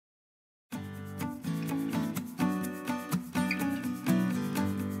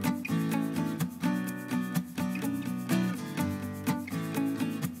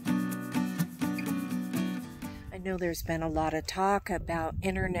know there's been a lot of talk about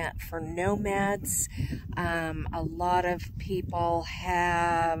internet for nomads. A lot of people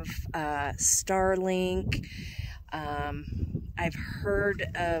have Starlink. I've heard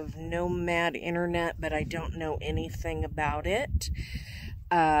of nomad internet, but I don't know anything about it.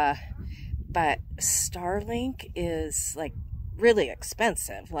 But Starlink is like really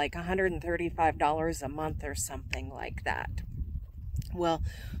expensive, like $135 a month or something like that. Well,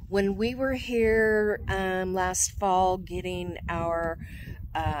 when we were here last fall getting our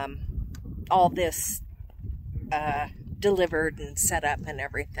all this delivered and set up and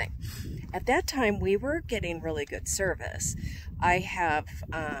everything, at that time we were getting really good service. I have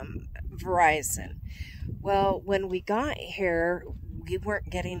Verizon. Well, when we got here, we weren't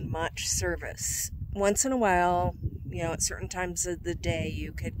getting much service. Once in a while, you know, at certain times of the day,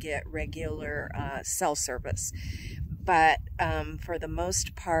 you could get regular cell service. But for the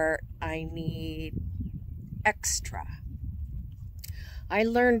most part, I need extra. I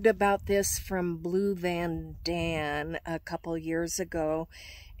learned about this from Blue Van Dan a couple years ago,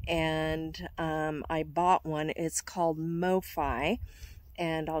 and I bought one. It's called MoFi,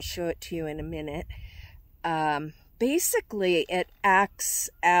 and I'll show it to you in a minute. Basically, it acts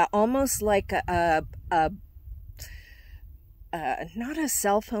almost like a not a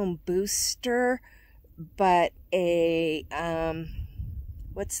cell phone booster, but a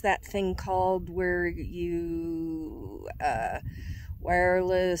what's that thing called where you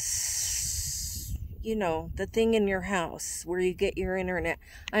wireless, you know, the thing in your house where you get your internet.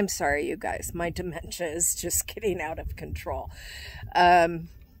 I'm sorry, you guys, my dementia is just getting out of control. But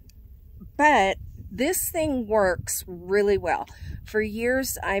this thing works really well. For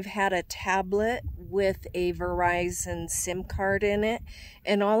years, I've had a tablet with a Verizon SIM card in it,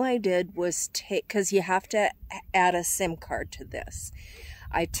 and all I did was take, because you have to add a SIM card to this.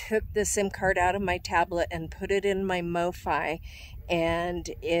 I took the SIM card out of my tablet and put it in my MoFi, and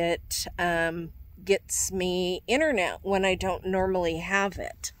it gets me internet when I don't normally have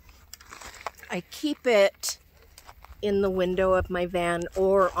it. I keep it in the window of my van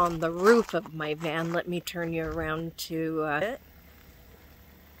or on the roof of my van. Let me turn you around to it.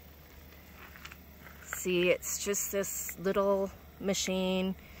 See, it's just this little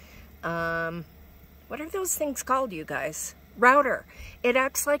machine. What are those things called, you guys? Router. It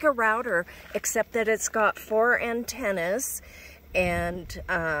acts like a router, except that it's got 4 antennas, and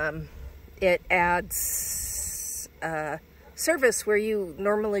it adds service where you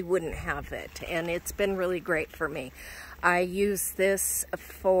normally wouldn't have it, and it's been really great for me. I use this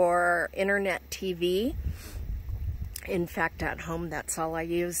for internet TV. In fact, at home, that's all I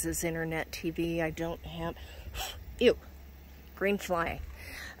use is internet TV. I don't have, ew, green fly.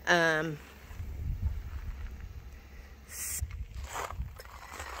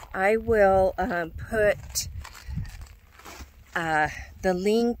 I will put the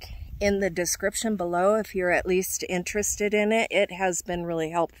link in the description below if you're at least interested in it. It has been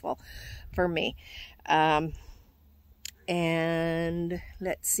really helpful for me. And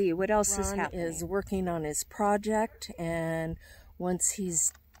let's see what else is happening. Ron is working on his project, and once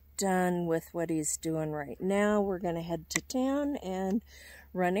he's done with what he's doing right now, we're going to head to town and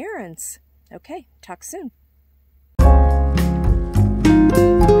run errands. Okay, talk soon.